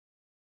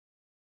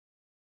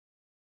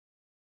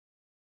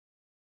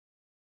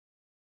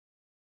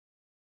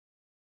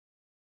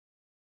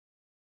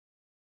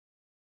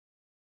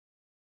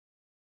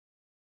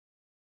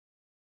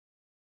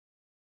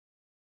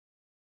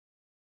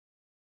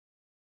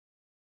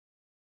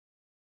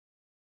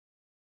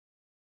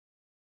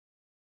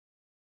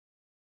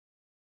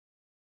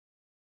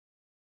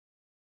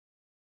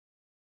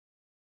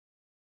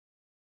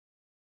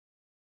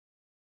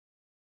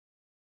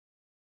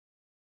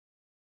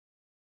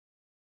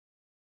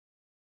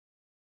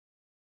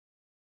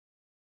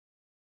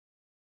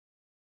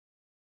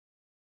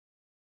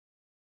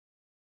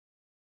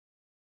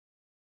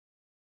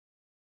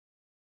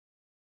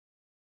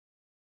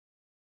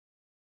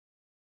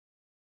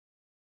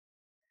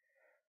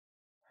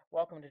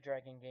Welcome to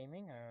Dragon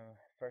Gaming,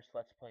 first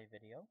Let's Play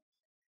video.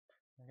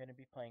 I'm going to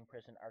be playing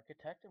Prison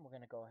Architect, and we're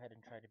going to go ahead and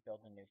try to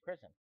build a new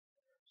prison.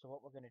 So what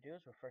we're going to do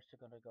is we're first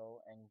going to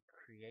go and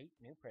create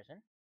new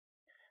prison.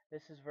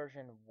 This is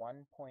version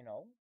 1.0,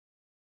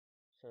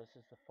 so this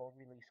is the full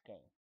release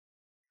game.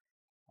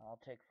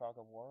 I'll take Fog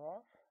of War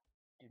off.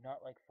 Do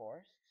not like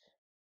forests.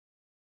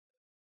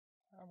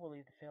 We'll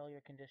leave the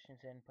failure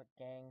conditions in, put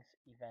gangs,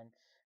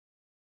 events,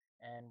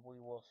 and we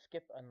will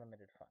skip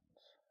unlimited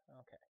funds.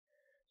 Okay.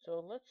 So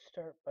let's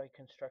start by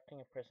constructing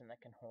a prison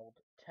that can hold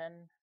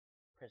 10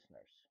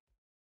 prisoners.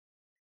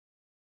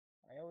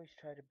 I always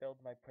try to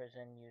build my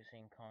prison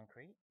using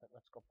concrete, but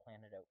let's go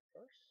plan it out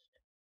first.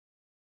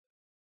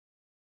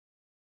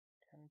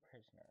 10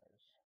 prisoners.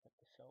 Put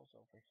the cells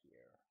over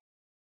here.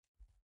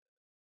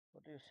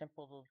 We'll do a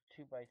simple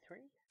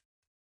 2x3.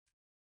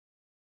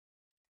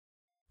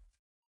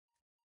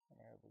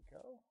 There we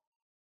go.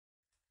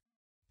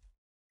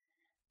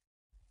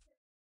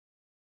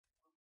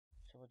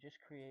 So we'll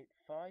just create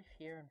 5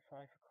 here and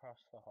 5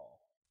 across the hall.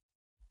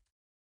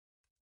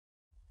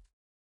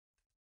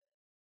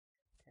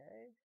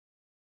 Okay.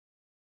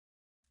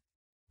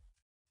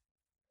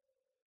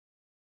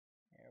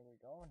 There we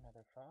go,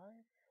 another 5.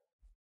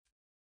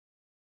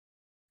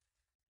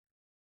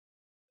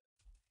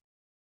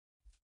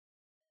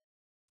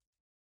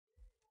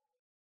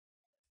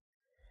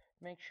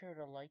 Make sure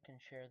to like and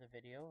share the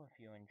video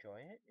if you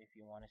enjoy it. If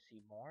you want to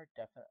see more,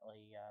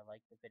 definitely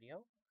like the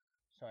video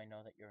so I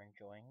know that you're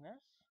enjoying this.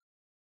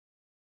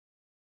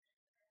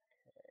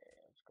 Okay,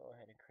 let's go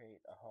ahead and create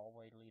a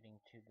hallway leading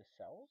to the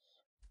cells.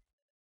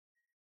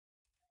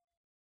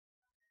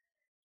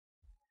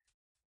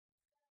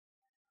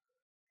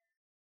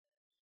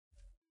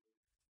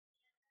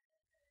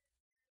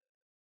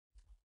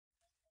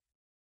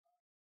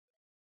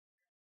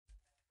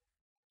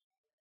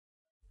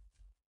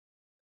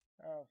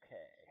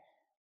 Okay.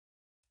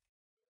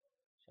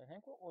 So I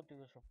think what we'll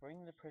do is we'll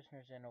bring the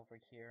prisoners in over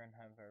here and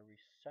have a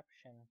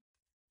reception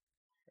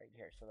right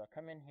here. So they'll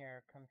come in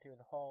here, come through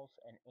the halls,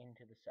 and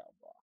into the cell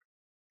block.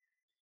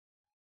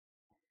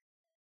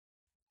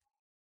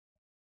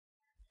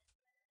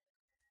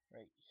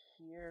 Right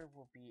here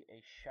will be a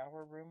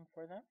shower room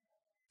for them.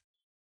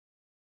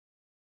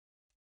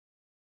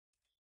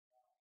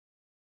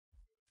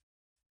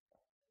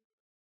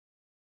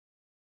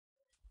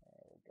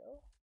 There we go.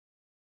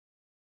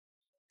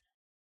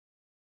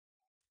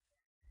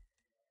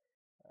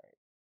 Alright.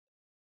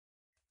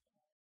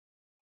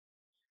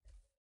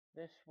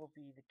 This will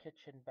be the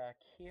kitchen back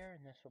here,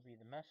 and this will be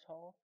the mess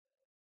hall.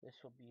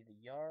 This will be the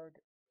yard.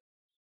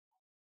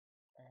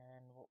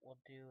 And what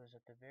we'll do is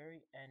at the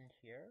very end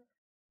here,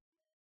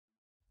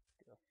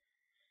 do a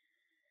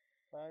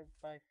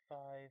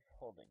 5x5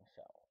 holding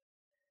cell.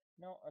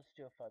 No, let's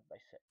do a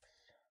 5x6.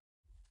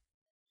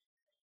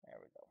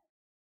 There we go.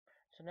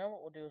 So now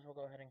what we'll do is we'll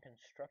go ahead and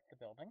construct the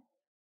building.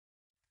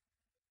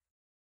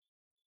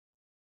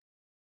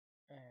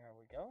 There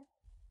we go.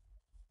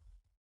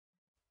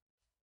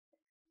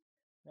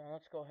 Now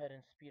let's go ahead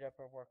and speed up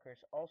our workers.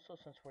 Also,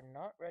 since we're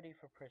not ready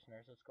for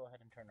prisoners, let's go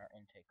ahead and turn our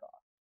intake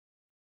off.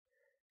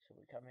 So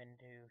we come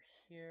into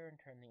here and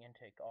turn the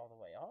intake all the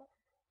way off.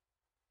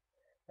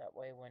 That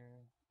way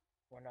when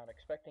we're not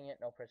expecting it,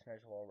 no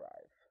prisoners will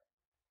arrive.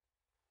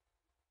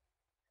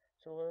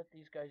 So we'll let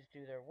these guys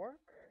do their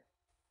work.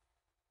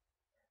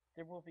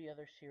 There will be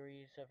other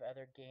series of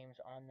other games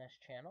on this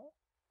channel.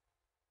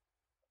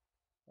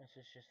 This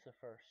is just the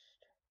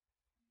first.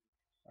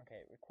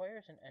 Okay, it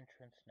requires an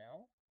entrance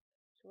now.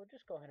 So we'll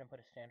just go ahead and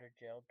put a standard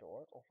jail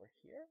door over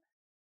here.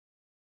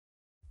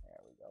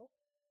 There we go.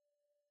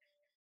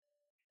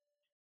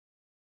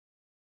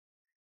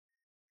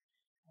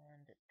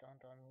 And it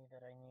dawned on me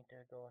that I need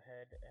to go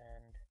ahead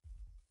and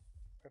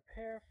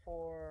prepare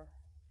for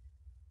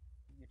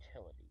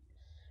utilities.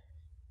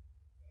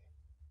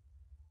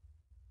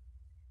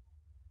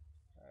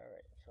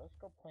 Alright, so let's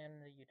go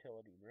plan the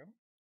utility room.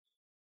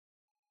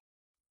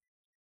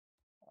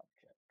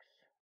 Objects.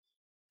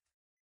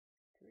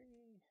 3,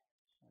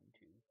 1,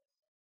 2,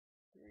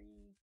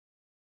 3,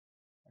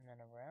 and then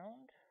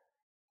around,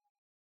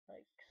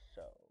 like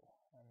so.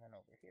 And then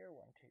over here,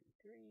 1, 2,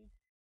 3,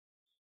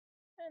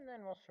 and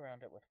then we'll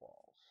surround it with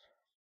walls.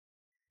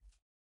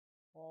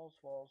 Walls,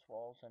 walls,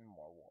 walls, and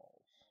more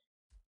walls.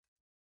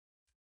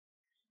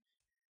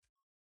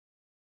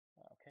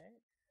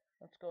 Okay,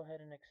 let's go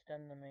ahead and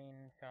extend the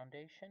main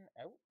foundation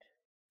out.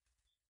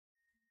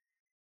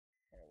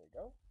 There we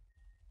go.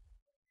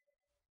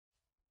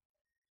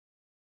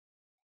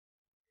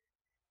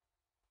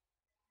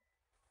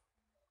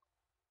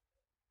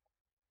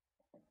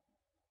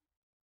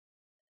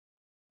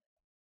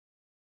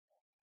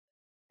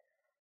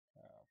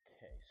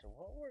 Okay, so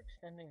while we're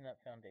extending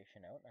that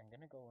foundation out, I'm going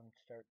to go and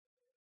start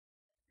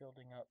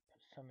building up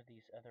some of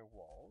these other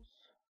walls.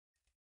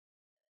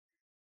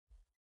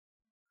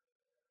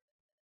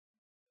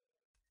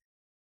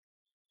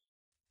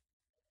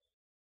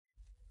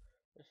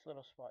 This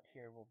little spot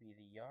here will be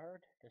the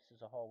yard. This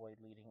is a hallway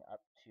leading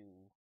up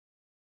to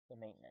the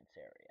maintenance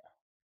area.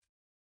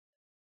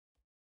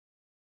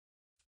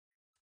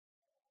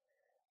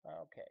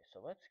 Okay, so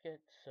let's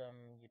get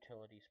some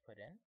utilities put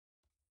in.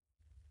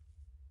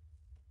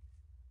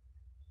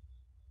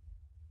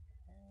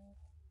 Okay.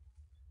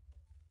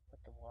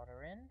 Put the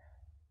water in.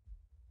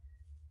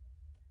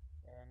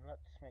 And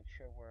let's make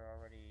sure we're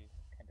already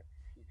kind of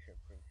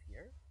future-proof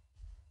here.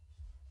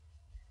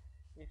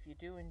 If you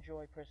do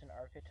enjoy Prison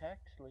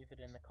Architect, leave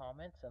it in the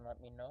comments and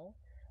let me know.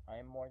 I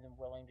am more than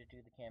willing to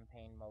do the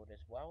campaign mode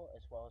as well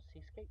as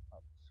seascape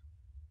modes.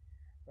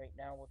 Right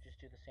now we'll just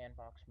do the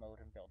sandbox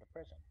mode and build a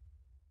prison.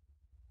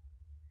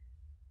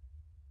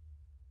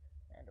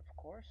 And of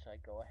course I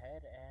go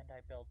ahead and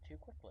I build too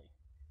quickly.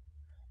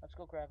 Let's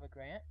go grab a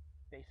grant,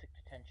 Basic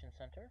Detention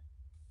Center.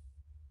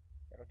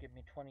 It'll give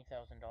me $20,000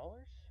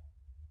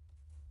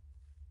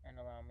 and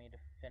allow me to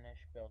finish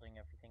building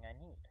everything I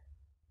need.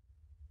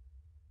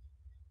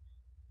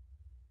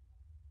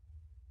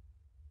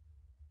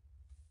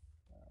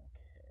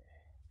 Okay.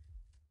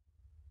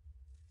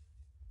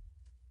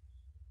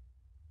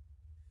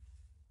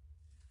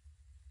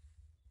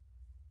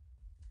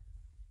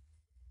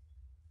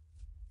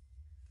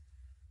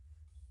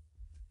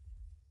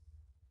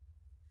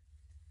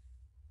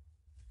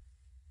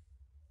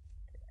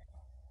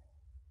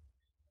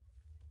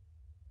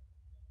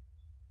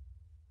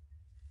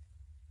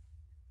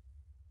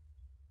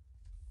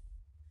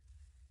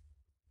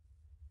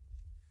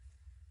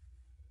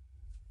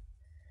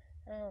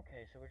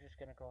 Okay, so we're just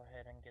going to go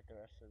ahead and get the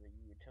rest of the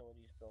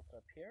utilities built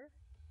up here.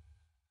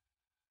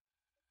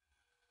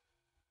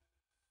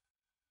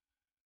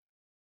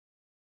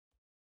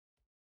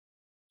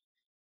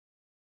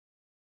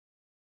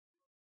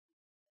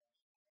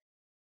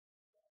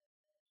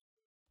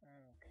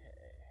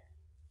 Okay.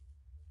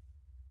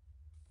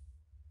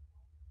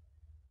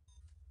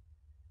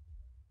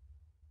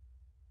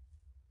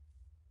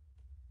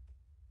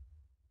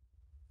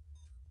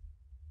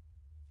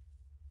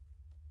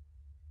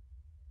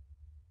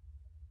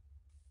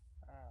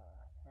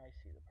 I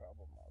see the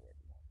problem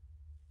already.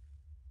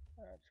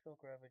 Let's go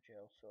grab a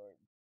jail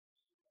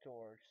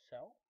door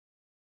cell.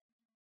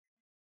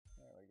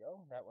 There we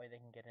go. That way they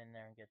can get in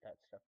there and get that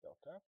stuff built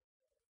up.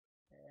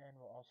 And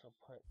we'll also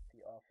put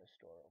the office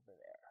door over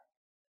there.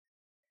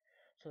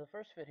 So the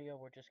first video,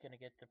 we're just going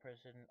to get the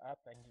prison up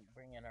and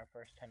bring in our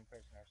first 10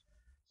 prisoners.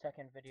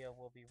 Second video,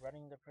 we'll be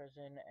running the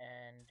prison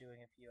and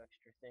doing a few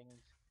extra things,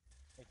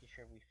 making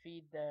sure we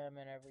feed them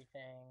and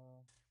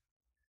everything.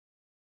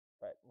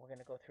 But we're going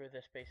to go through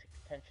this basic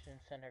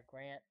detention center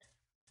grant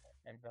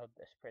and build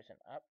this prison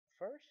up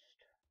first.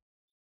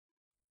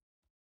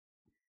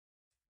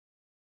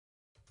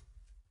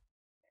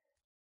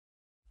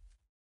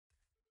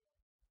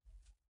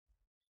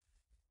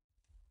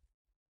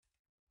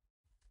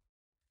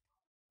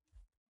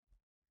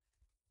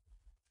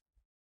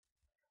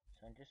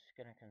 So I'm just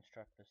going to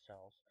construct the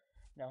cells.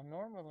 Now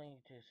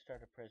normally to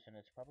start a prison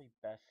it's probably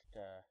best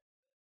to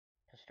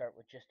start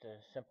with just a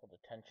simple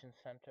detention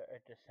center,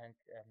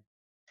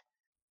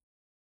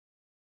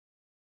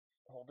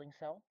 holding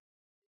cell,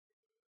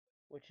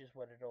 which is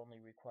what it only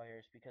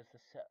requires because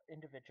the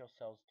individual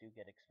cells do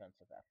get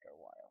expensive after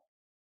a while.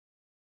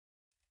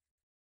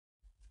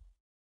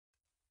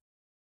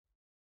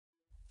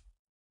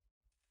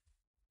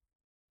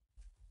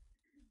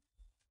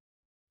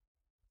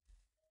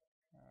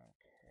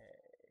 Okay.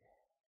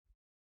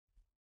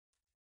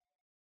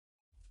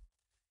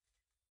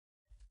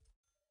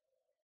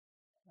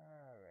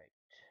 Alright.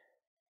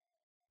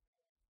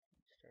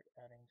 Let's start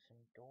adding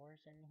some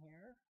doors in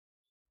here.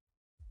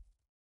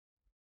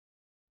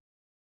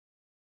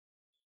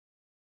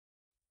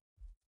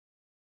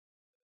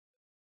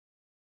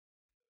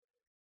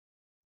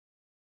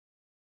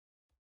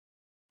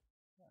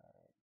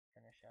 Alright,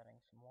 finish adding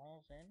some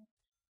walls in.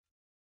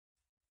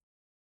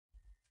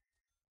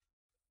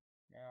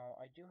 Now,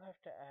 I do have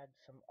to add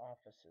some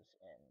offices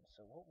in,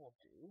 so what we'll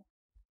do...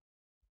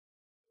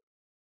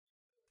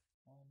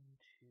 1,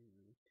 2,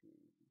 3...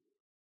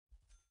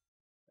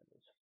 That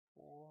is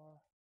 4...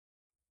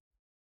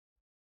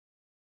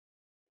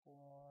 4...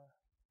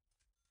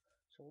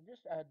 So we'll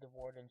just add the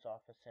warden's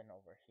office in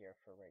over here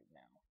for right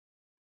now.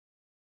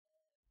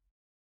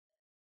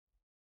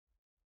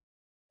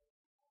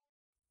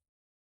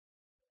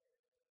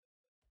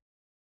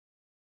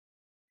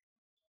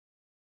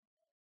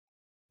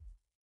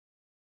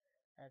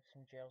 Add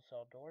some jail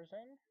cell doors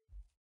in.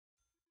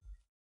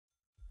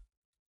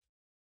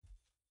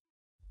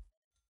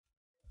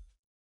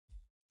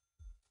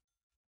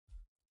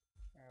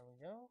 There we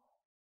go.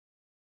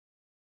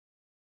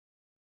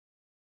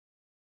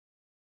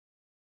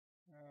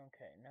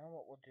 Okay, now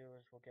what we'll do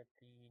is we'll get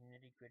the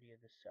nitty-gritty of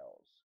the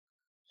cells.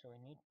 So we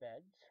need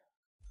beds.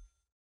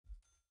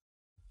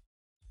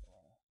 So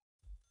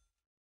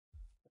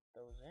put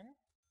those in.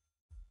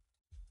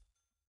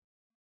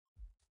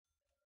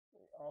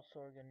 We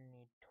also are going to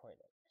need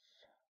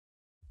toilets.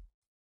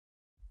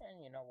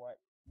 And you know what?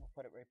 We'll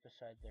put it right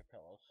beside their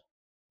pillows.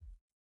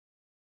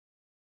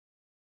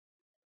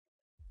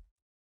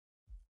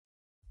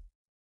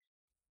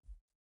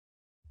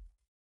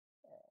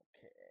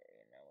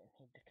 Okay, now we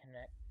need to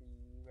connect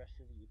the rest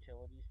of the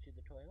utilities to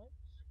the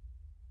toilets.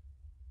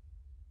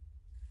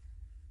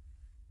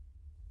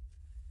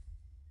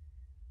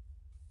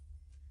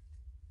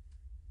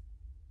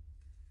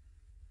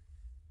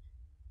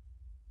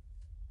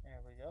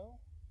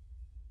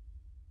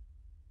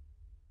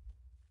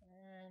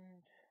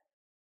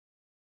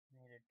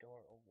 a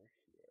door over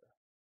here.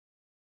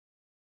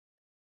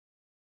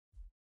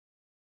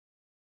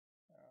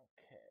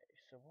 Okay,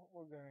 so what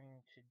we're going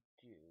to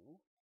do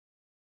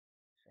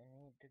is I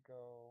need to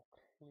go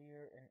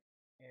clear an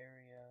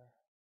area,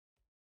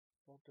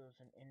 bulldoze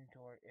an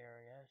indoor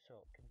area so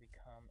it can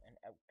become an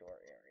outdoor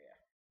area.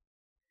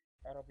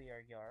 That'll be our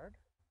yard.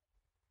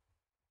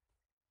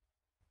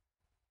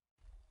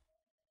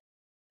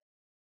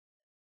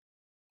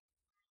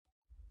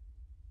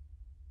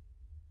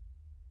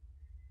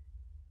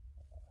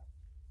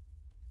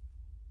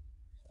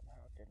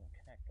 Somehow it didn't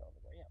connect all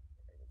the way up.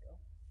 There we go.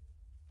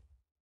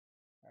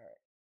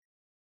 Alright.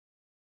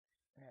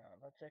 Now,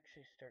 let's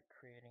actually start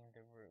creating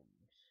the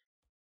rooms.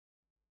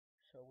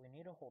 So we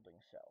need a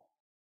holding cell.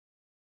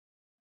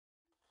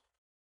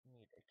 We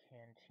need a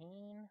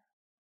canteen.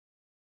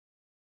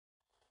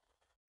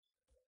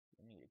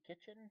 We need a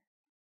kitchen.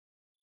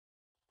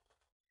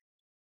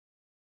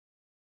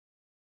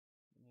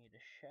 We need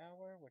a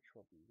shower, which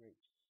will be right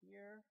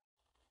here.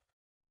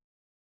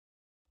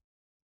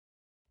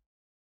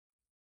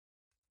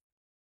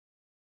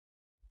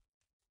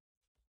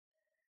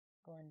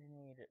 Going to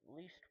need at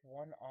least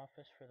one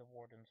office for the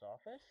warden's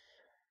office.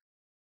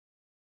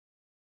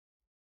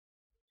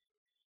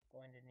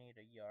 Going to need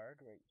a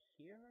yard right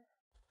here.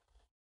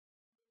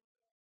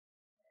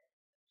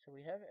 So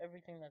we have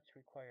everything that's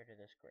required of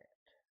this grant.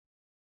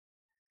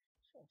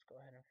 So let's go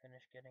ahead and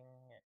finish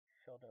getting it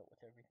filled out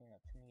with everything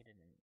that's needed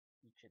in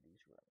each of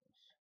these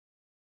rooms.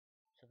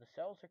 So the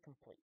cells are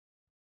complete.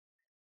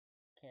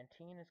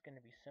 Canteen is going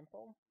to be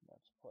simple.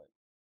 Let's put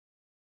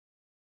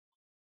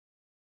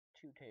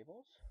 2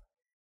 tables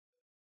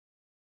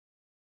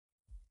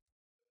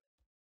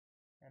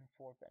and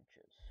 4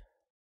 benches.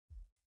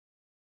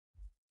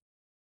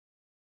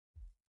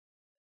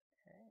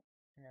 Okay,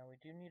 now we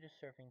do need a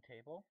serving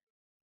table.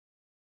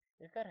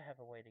 They've got to have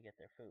a way to get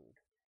their food.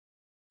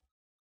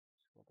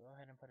 So we'll go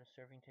ahead and put a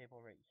serving table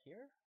right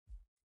here.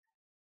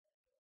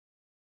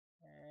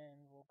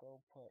 And we'll go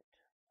put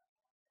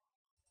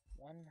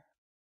 1,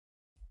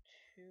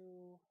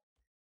 2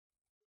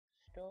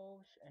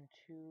 stoves and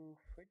 2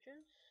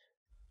 fridges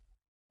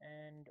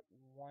and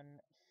 1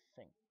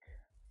 sink.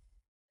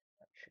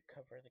 That should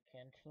cover the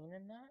canteen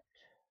in that.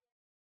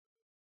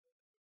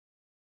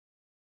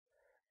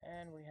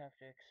 And we have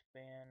to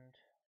expand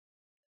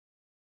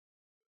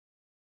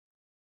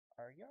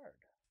our yard.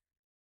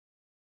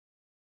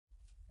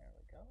 There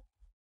we go.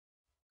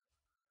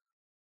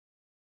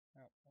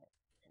 Oh,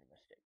 made a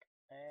mistake.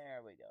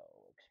 There we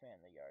go.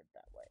 Expand the yard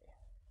that way.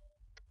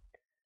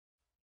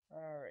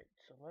 Alright,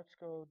 so let's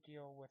go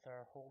deal with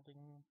our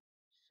holding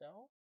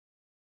cell.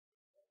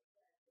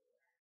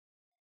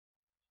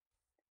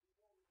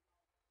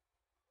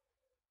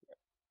 Yep,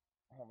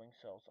 holding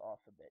cell's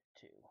off a bit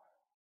too.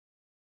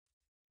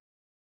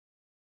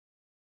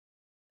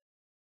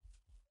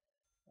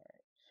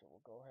 Alright, so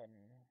we'll go ahead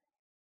and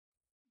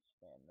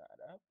expand that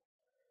up.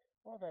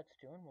 While that's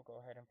doing, we'll go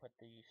ahead and put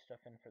the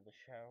stuff in for the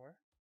shower.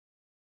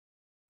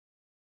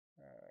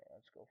 Alright,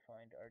 let's go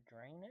find our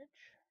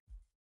drainage.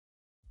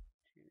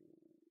 2,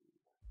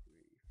 3,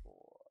 4,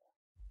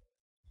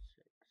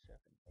 6, 7,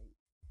 8,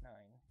 9,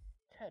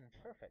 10.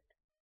 Perfect.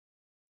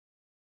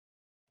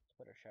 Let's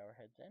put our shower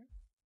heads in.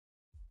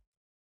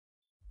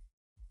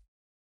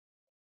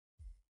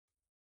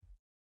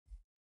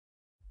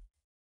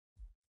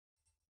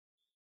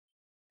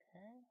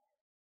 Okay.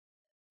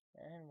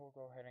 And we'll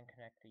go ahead and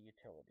connect the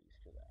utilities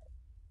to that.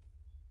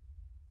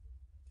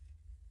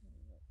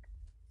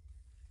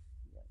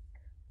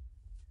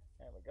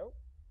 There we go.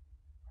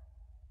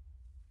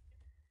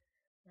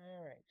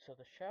 Alright, so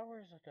the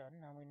showers are done.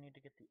 Now we need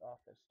to get the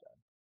office done.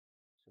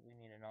 So we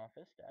need an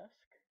office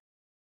desk,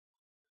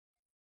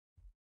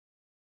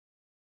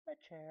 a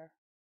chair.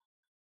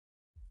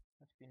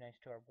 Let's be nice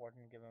to our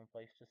warden, give him a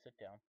place to sit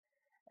down,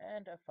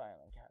 and a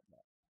filing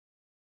cabinet.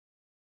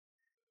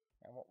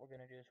 And what we're going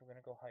to do is we're going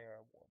to go hire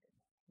our warden.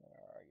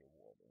 Where are you,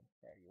 warden?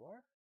 There you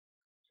are.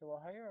 So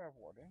we'll hire our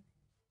warden.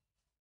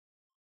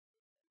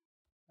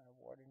 Our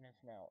warden is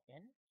now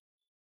in.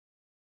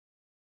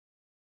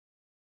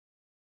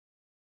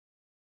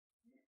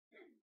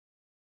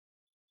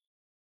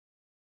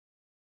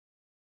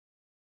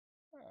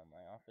 Oh,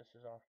 my office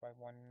is off by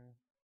 1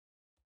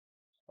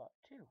 spot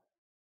too.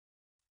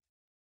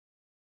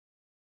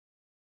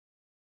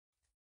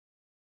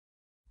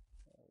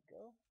 There we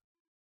go.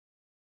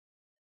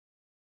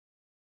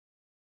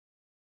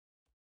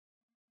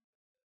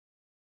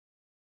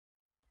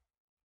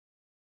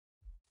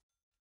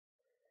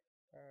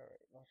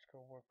 Alright, let's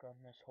go work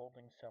on this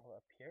holding cell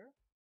up here.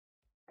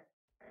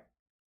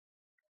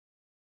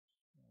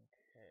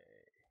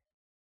 Okay.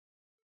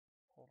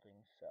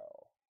 Holding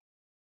cell.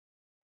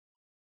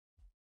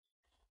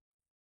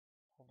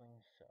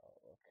 Holding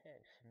cell. Okay,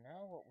 so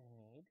now what we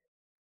need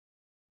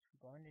is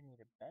we're going to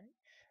need a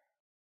bench.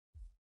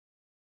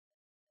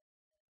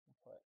 We'll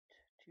put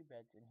 2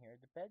 beds in here.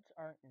 The beds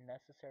aren't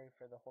necessary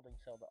for the holding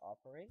cell to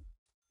operate,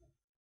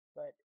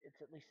 but it's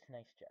at least a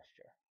nice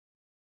gesture.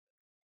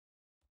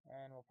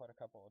 And we'll put a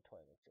couple of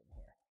toilets in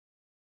here.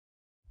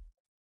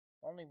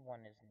 Only one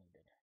is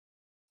needed.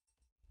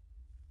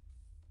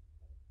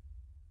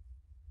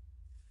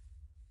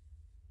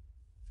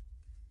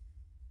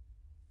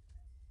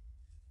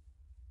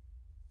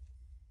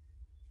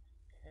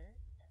 Okay.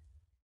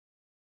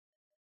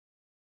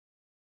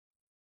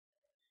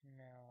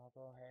 Now I'll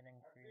go ahead and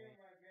create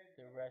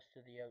the rest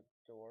of the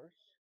outdoors.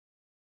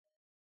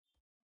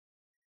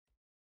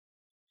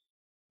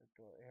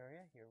 Outdoor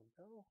area, here we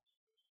go.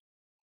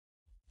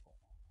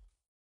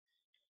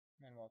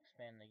 Then we'll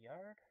expand the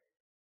yard.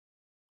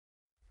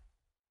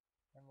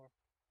 And we're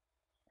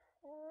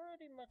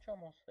pretty much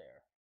almost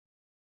there.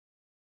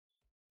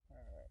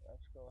 Alright,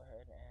 let's go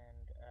ahead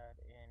and add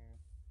in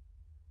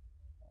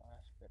the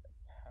last bit of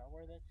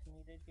power that's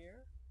needed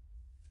here.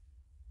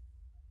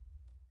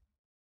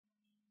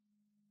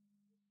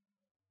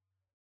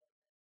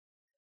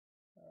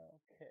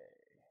 Okay.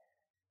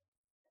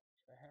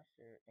 So I have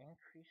to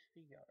increase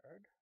the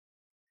yard.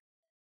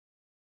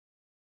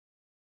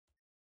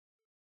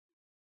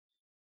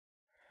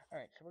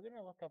 Alright, so we're going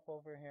to look up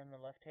over here in the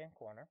left-hand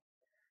corner.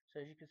 So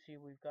as you can see,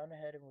 we've gone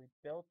ahead and we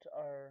built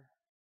our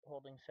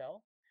holding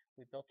cell.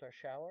 We built our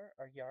shower,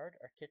 our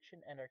yard, our kitchen,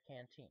 and our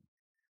canteen.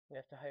 We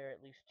have to hire at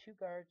least 2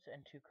 guards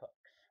and 2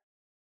 cooks.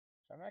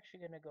 So I'm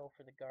actually going to go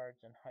for the guards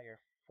and hire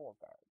 4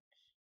 guards.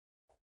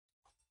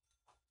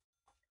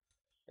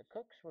 The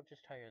cooks will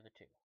just hire the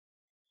 2.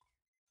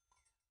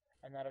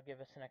 And that'll give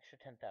us an extra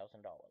 $10,000.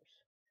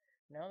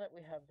 Now that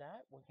we have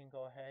that, we can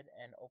go ahead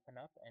and open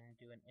up and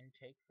do an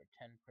intake for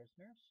 10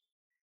 prisoners.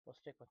 We'll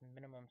stick with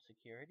minimum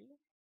security.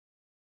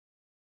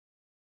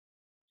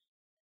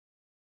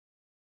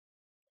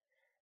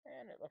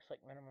 And it looks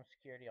like minimum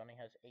security only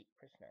has 8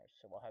 prisoners,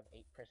 so we'll have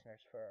 8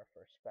 prisoners for our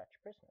first batch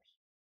of prisoners.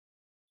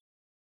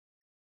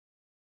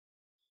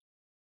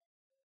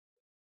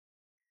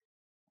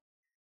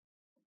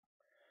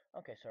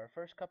 Okay, so our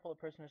first couple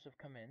of prisoners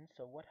have come in,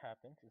 so what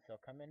happens is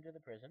they'll come into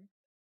the prison,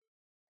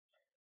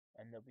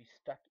 and they'll be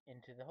stuck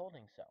into the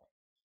holding cell.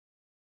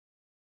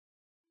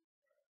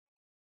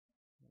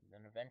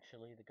 Then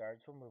eventually the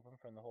guards will move them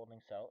from the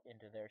holding cell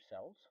into their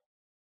cells.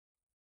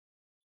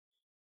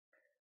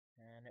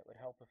 And it would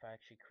help if I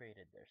actually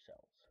created their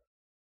cells.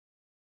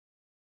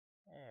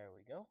 There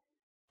we go.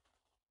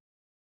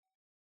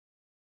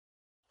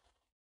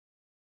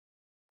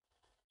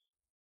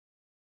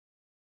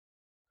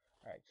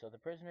 Alright, so the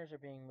prisoners are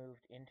being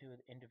moved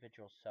into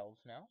individual cells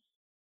now.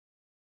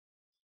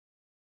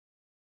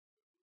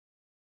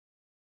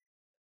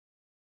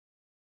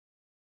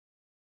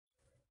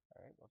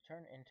 Alright, we'll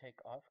turn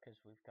intake off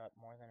because we've got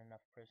more than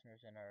enough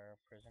prisoners in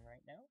our prison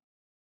right now.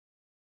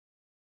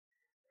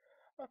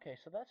 Okay,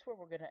 so that's where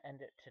we're going to end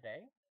it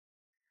today.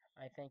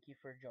 I thank you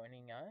for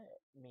joining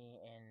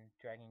me in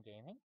Dragon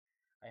Gaming.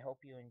 I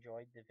hope you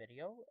enjoyed the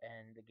video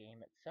and the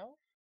game itself.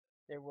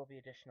 There will be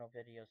additional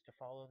videos to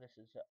follow. This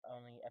is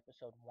only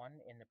episode 1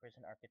 in the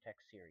Prison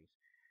Architect series.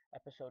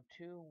 Episode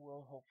 2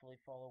 will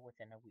hopefully follow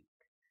within a week.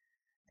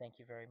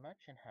 Thank you very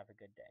much and have a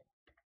good day.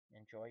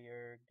 Enjoy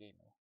your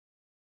gaming.